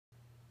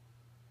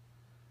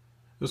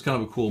was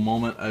kind of a cool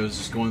moment. I was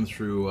just going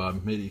through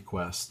MIDI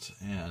Quest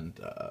and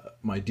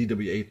my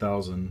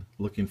DW8000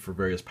 looking for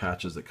various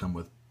patches that come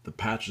with the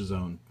patch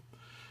zone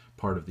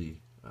part of the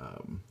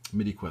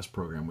MIDI Quest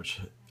program, which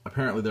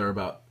apparently there are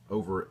about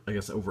over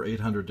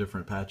 800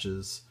 different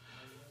patches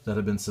that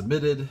have been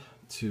submitted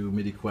to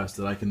MIDI Quest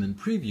that I can then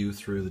preview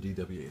through the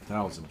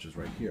DW8000, which is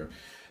right here.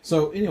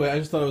 So anyway, I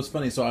just thought it was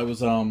funny. So I was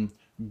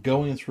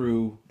going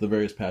through the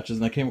various patches,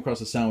 and I came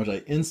across a sound which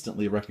I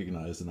instantly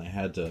recognized, and I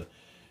had to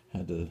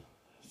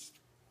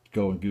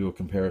go and do a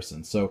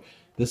comparison. So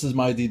this is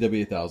my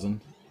DW8000.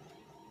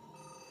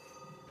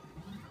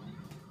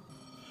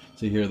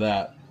 So you hear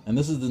that. And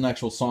this is an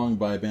actual song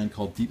by a band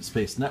called Deep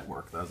Space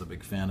Network that I was a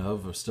big fan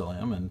of, or still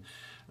am, and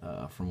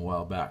from a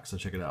while back. So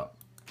check it out.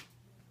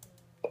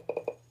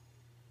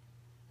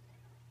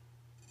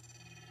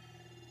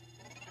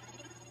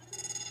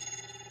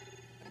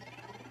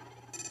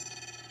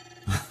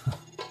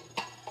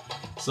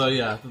 So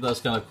yeah, I thought that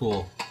was kind of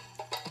cool.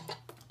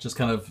 Just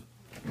kind of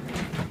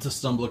to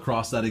stumble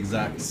across that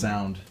exact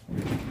sound.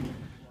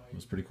 It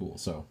was pretty cool.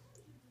 So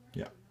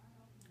yeah,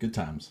 good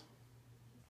times.